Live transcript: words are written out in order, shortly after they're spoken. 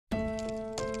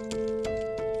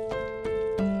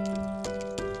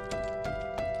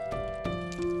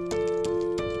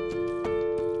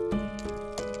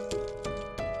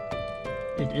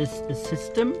is a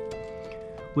system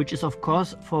which is of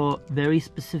course for very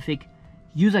specific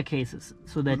user cases.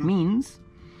 So that means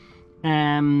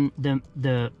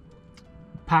the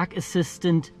park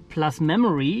assistant plus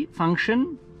memory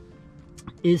function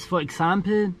is, for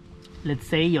example, let's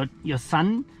say your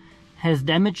son has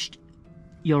damaged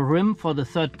your rim for the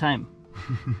 3rd time.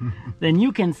 Then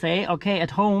you can say, okay,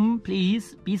 at home,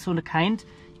 please be so kind,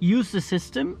 use the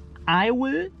system. I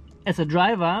will, as a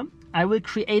driver, I will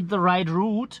create the right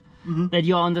route that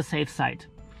you're on the safe side.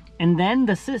 And then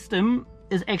the system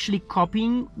is actually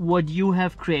copying what you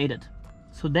have created.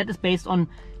 So that is based on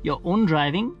your own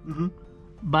driving,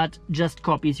 but just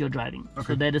copies your driving. Okay.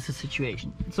 So that is the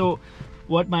situation. So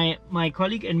what my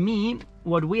colleague and me,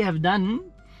 what we have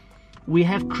done, we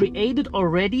have created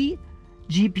already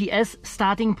GPS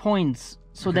starting points.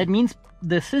 So that means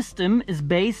the system is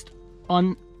based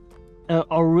on an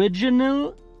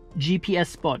original GPS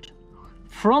spot.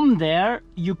 From there,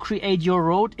 you create your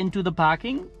road into the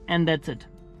parking, and that's it.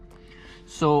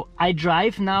 So I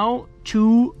drive now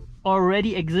to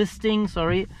already existing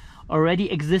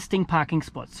parking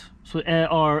spots. So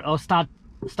or start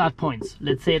points.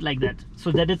 Let's say it like that.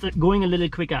 So that it's going a little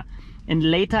quicker. And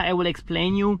later I will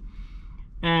explain you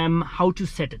how to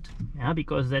set it. Yeah,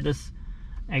 because that is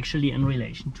actually in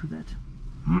relation to that.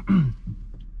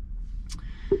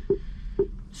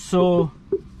 So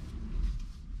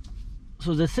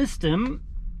the system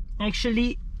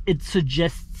actually, it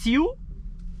suggests you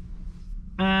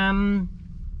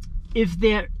if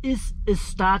there is a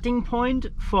starting point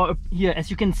for here, as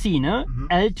you can see, no?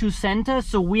 L2 center.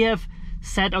 So we have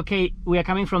said, okay, we are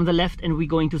coming from the left and we're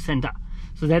going to center.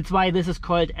 So that's why this is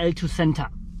called L2 center.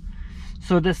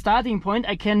 So the starting point,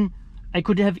 I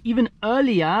could have even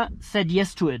earlier said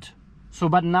yes to it. So,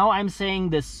 but now I'm saying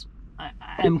this,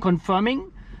 I'm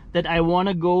confirming that I want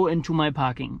to go into my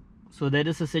parking. So that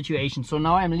is the situation. So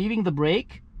now I'm leaving the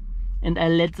brake and I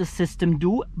let the system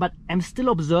do, but I'm still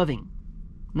observing.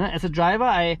 As a driver,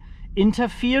 I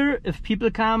interfere if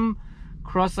people come,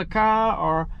 cross a car,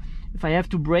 or if I have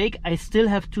to brake, I still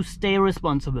have to stay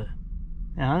responsible.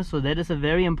 Yeah, so that is a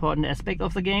very important aspect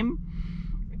of the game.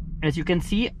 As you can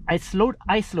see, I slowed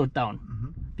down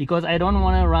because I don't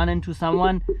want to run into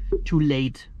someone too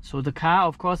late. So the car,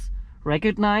 of course,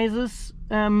 recognizes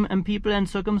people and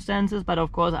circumstances, but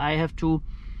of course I have to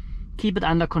keep it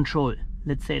under control.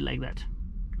 Let's say it like that.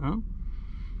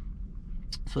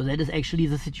 So that is actually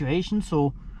the situation.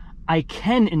 So I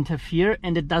can interfere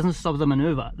and it doesn't stop the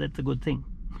maneuver. That's a good thing.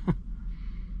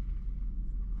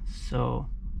 So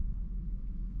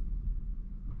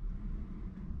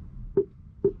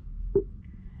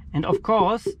and of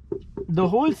course the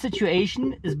whole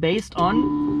situation is based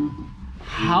on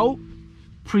how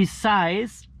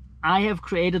precise I have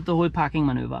created the whole parking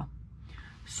maneuver.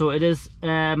 So it is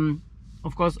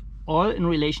of course all in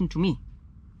relation to me.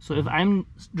 So if I'm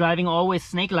driving always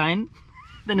snake line,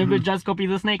 then it will just copy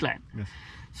the snake line. Yes.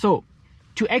 So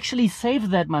to actually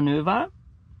save that maneuver,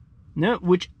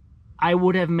 which I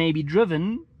would have maybe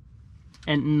driven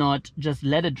and not just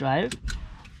let it drive,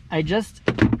 I just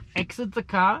exit the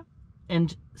car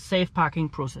and save parking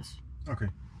process. Okay.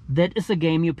 That is a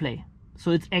game you play.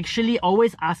 So it's actually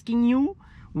always asking you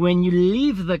when you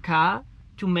leave the car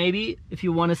to maybe if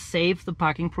you want to save the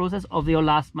parking process of your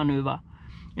last maneuver.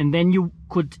 And then you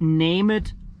could name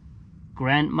it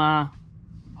grandma,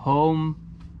 home,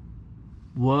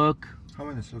 work. How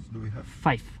many slots do we have?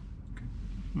 5.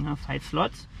 Okay. 5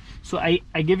 slots. So I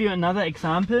give you another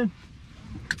example,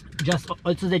 just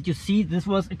also that you see this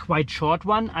was a quite short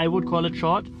one. I would call it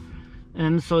short.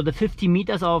 So the 50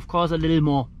 meters are of course a little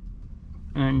more.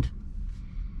 And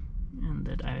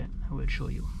that I will show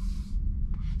you.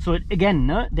 So again,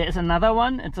 there is another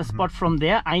one. It's a spot from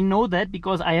there. I know that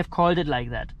because I have called it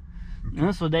like that.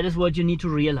 Okay. So that is what you need to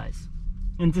realize.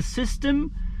 And the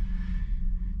system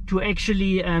to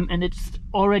actually, and it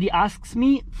already asks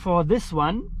me for this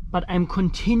one, but I'm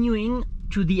continuing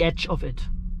to the edge of it.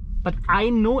 But I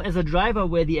know as a driver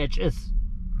where the edge is.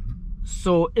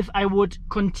 So if I would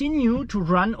continue to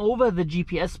run over the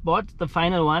GPS spot, the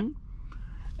final one,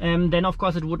 then of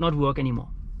course it would not work anymore.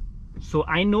 So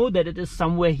I know that it is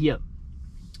somewhere here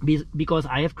because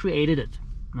I have created it.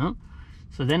 No?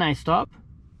 So then I stop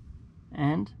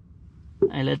and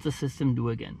I let the system do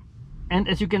again. And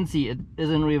as you can see, it is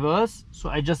in reverse. So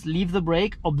I just leave the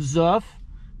brake, observe,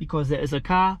 because there is a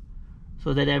car,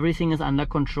 so that everything is under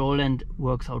control and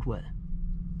works out well.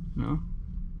 No?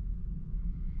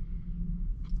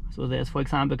 So there's, for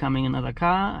example, coming another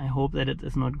car. I hope that it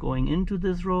is not going into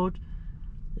this road,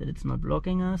 that it's not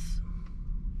blocking us.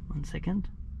 1 second.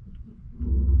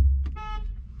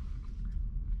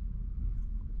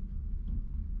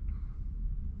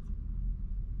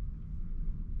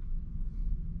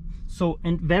 So,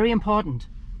 and very important,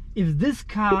 if this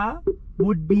car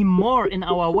would be more in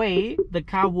our way, the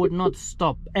car would not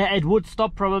stop. It would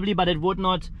stop probably, but it would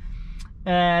not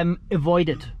avoid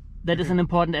it. That is an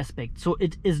important aspect. So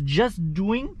it is just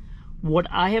doing what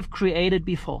I have created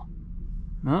before.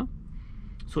 No?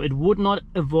 So it would not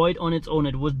avoid on its own.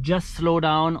 It would just slow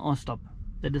down or stop.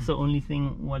 That is the only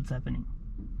thing what's happening.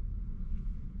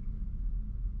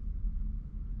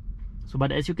 So,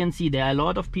 but as you can see, there are a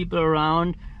lot of people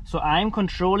around. So I'm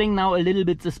controlling now a little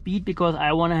bit the speed because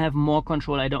I want to have more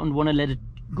control. I don't want to let it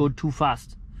go too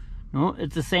fast. No,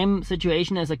 it's the same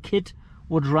situation as a kid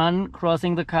would run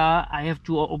crossing the car. I have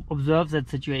to observe that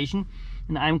situation,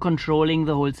 and I'm controlling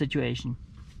the whole situation.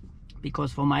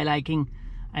 Because for my liking,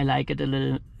 I like it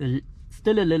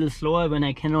still a little slower when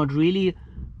I cannot really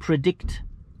predict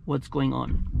what's going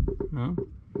on. No?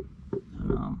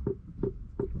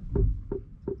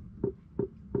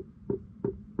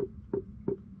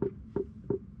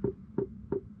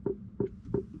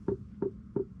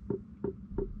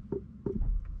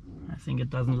 I think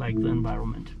it doesn't like the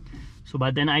environment. So,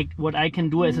 but then what I can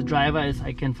do as a driver is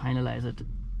I can finalize it.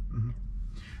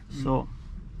 So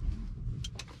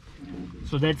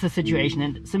that's the situation.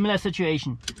 And similar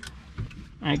situation,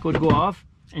 I could go off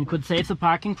and could save the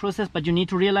parking process, but you need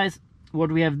to realize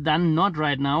what we have done not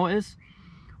right now is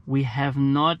we have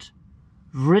not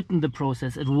written the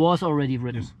process. It was already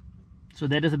written. Yes. So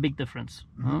that is a big difference.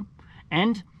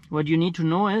 And what you need to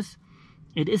know is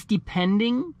it is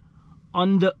depending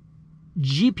on the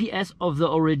GPS of the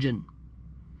origin.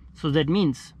 So that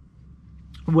means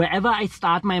wherever I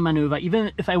start my maneuver,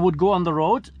 even if I would go on the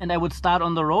road and I would start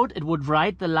on the road, it would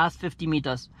write the last 50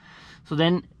 meters. So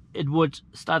then it would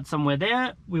start somewhere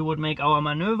there, we would make our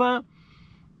maneuver,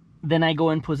 then I go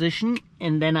in position,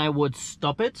 and then I would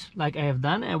stop it like I have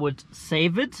done. I would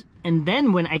save it, and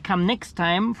then when I come next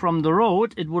time from the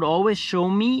road, it would always show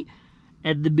me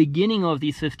at the beginning of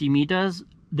these 50 meters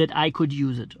that I could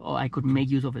use it or I could make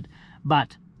use of it.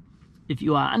 But if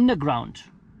you are underground,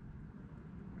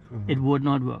 it would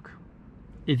not work.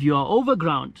 If you are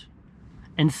overground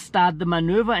and start the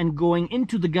maneuver and going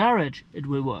into the garage, it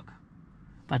will work.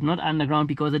 But not underground,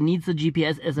 because it needs the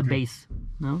GPS as a base.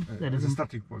 No, that is a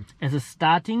starting point. As a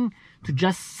starting to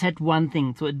just set one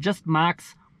thing. So it just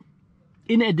marks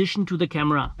in addition to the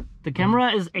camera. The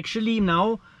camera is actually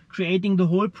now creating the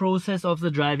whole process of the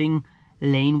driving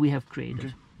lane we have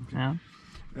created. Yeah.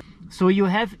 So you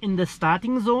have in the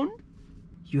starting zone,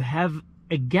 you have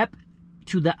a gap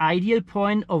to the ideal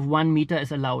point of 1 meter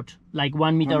is allowed, like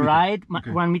 1 meter right,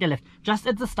 1 meter left, just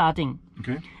at the starting.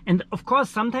 And of course,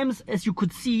 sometimes, as you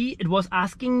could see, it was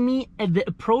asking me at the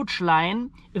approach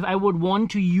line if I would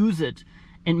want to use it,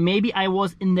 and maybe I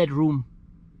was in that room,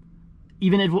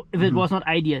 even if it was not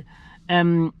ideal.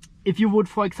 If you would,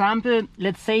 for example,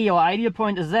 let's say your ideal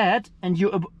point is that, and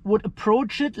you would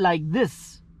approach it like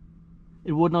this,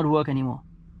 it would not work anymore.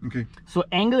 So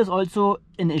angle is also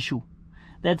an issue.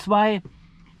 That's why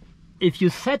if you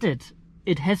set it,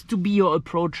 it has to be your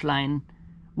approach line,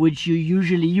 which you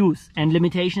usually use. And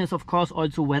limitation is of course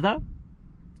also weather,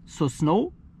 so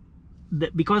snow,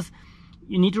 because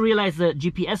you need to realize the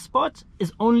GPS spot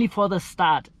is only for the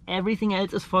start. Everything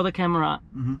else is for the camera.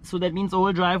 So that means the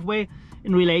whole driveway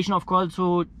in relation, of course,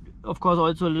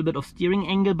 also a little bit of steering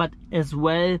angle, but as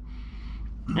well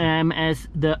as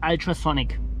the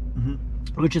ultrasonic,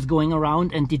 which is going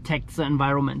around and detects the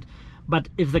environment. But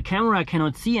if the camera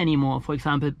cannot see anymore, for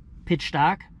example, pitch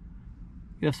dark,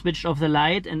 you have switched off the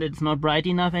light and it's not bright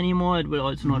enough anymore, it will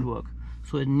also not work.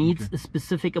 So it needs a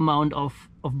specific amount of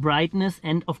brightness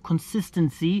and of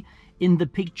consistency in the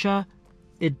picture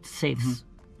it saves.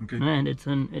 And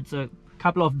it's a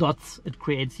couple of dots it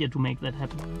creates here to make that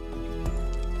happen.